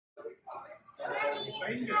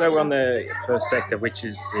So we're on the first sector, which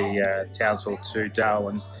is the Townsville to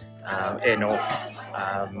Darwin Air North,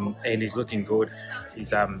 and he's looking good.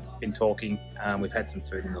 He's been talking. We've had some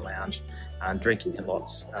food in the lounge, drinking a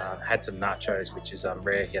lots. Had some nachos, which is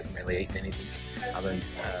rare. He hasn't really eaten anything other than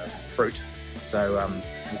fruit. So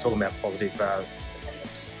we're talking about positive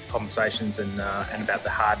conversations and about the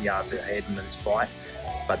hard yards ahead in this flight.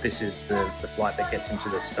 But this is the flight that gets him to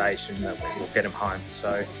the station that will get him home.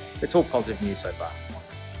 So it's all positive news so far.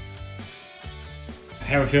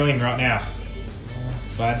 How are we feeling right now?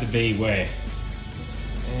 Glad to be where?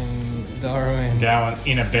 In Darwin. Darwin,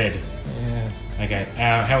 in a bed. Yeah. Okay.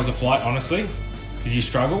 How was the flight, honestly? Did you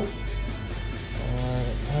struggle?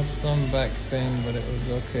 Had some back pain, but it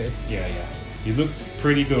was okay. Yeah. You looked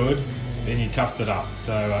pretty good, then you toughed it up.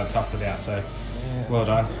 So toughed it out. So well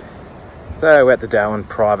done. So we're at the Darwin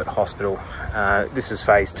Private Hospital. This is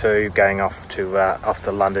phase 2, going off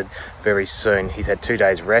to London very soon. He's had 2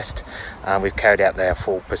 days rest. We've carried out our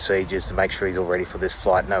full procedures to make sure he's all ready for this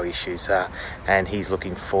flight, no issues, and he's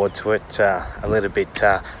looking forward to it. A little bit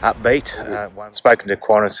upbeat. Spoken to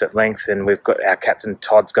Qantas at length, and we've got our captain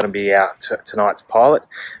Todd's going to be out tonight's pilot.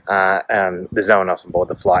 There's no one else on board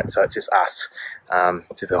the flight, so it's just us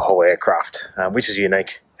to the whole aircraft, which is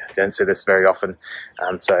unique. I don't see this very often,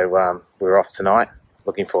 so we're off tonight.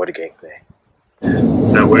 Looking forward to getting there.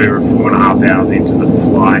 So we're 4.5 hours into the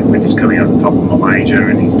flight. We're just coming out the top of Malaysia,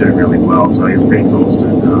 and he's doing really well. So he's been exhausted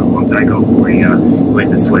on takeoff. We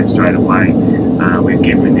went to sleep straight away. We've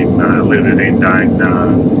given him a little bit of endone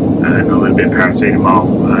and a little bit of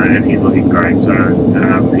paracetamol, and he's looking great. So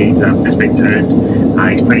he's just been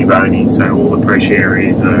turned. He's pretty bony, so all the pressure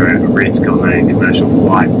areas are at risk on the commercial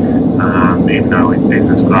flight. Even though it's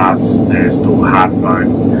business class, there's still hard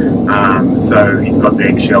foam. So he's got the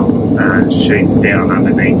eggshell sheets down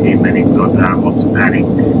underneath him, and he's got lots of padding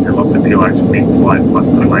and lots of pillows from in-flight plus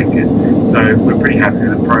the blanket. So we're pretty happy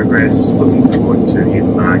with the progress. Looking forward to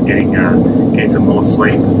him getting some more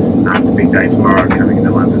sleep. It's a big day tomorrow coming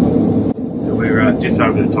into London. So we're just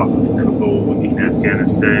over the top of Kabul in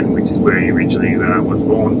Afghanistan, which is where he originally was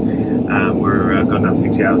born. We're got another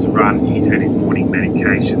 6 hours to run. He's had his morning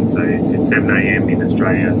medication, so it's at 7 AM in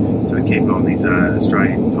Australia, so we keep on his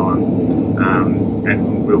Australian time,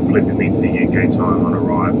 and we'll flip him into the UK time on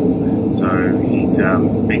arrival. So he's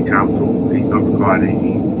been comfortable. He's not required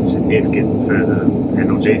any significant further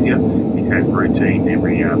analgesia. He's had routine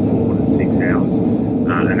every 4 to 6 hours,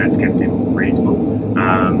 and that's kept him reasonable.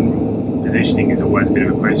 Positioning is always a bit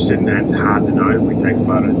of a question. It's hard to know. We take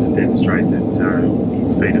photos to demonstrate that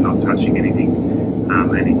his feet are not touching anything,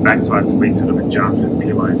 and his backside's been sort of adjusted with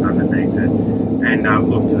pillows underneath it. And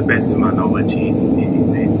look, to the best of my knowledge,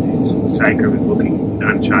 his sacrum is looking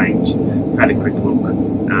unchanged. Had a quick look.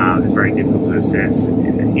 It's very difficult to assess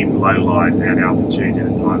in low light at altitude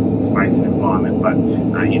in a tight space and environment, but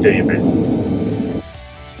you do your best.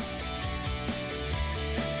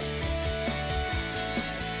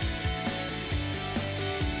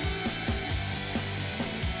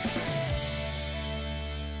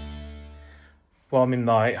 Well, I'm in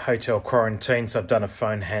my hotel quarantine, so I've done a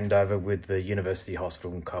phone handover with the University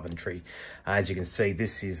Hospital in Coventry. As you can see,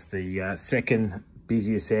 this is the second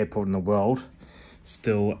busiest airport in the world,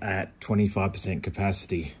 still at 25%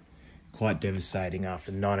 capacity. Quite devastating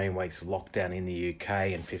after 19 weeks of lockdown in the UK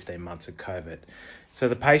and 15 months of COVID. So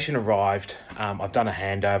the patient arrived. I've done a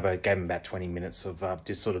handover, gave him about 20 minutes of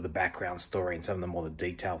just sort of the background story and some of the more the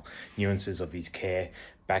detailed nuances of his care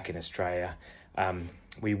back in Australia.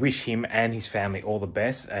 We wish him and his family all the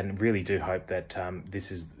best, and really do hope that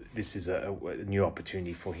this is a new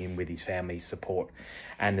opportunity for him with his family's support,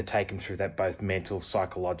 and to take him through that both mental,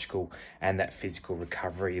 psychological, and that physical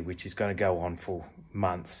recovery, which is going to go on for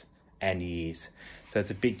months and years. So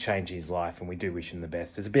it's a big change in his life, and we do wish him the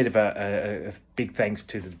best. There's a bit of a big thanks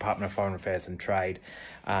to the Department of Foreign Affairs and Trade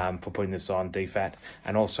for putting this on, DFAT,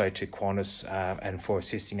 and also to Qantas and for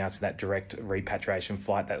assisting us in that direct repatriation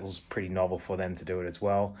flight. That was pretty novel for them to do it as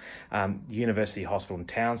well. University Hospital in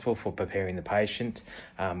Townsville for preparing the patient.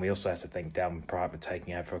 We also have to thank Darwin Private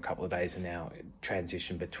taking over for a couple of days in our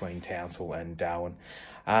transition between Townsville and Darwin.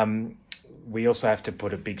 We also have to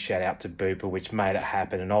put a big shout out to Bupa, which made it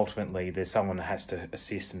happen, and ultimately there's someone that has to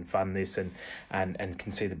assist and fund this and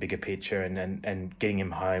can see the bigger picture, and getting him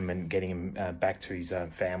home and getting him back to his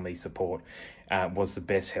family support was the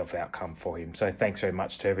best health outcome for him. So thanks very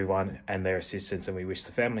much to everyone and their assistance, and we wish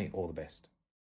the family all the best.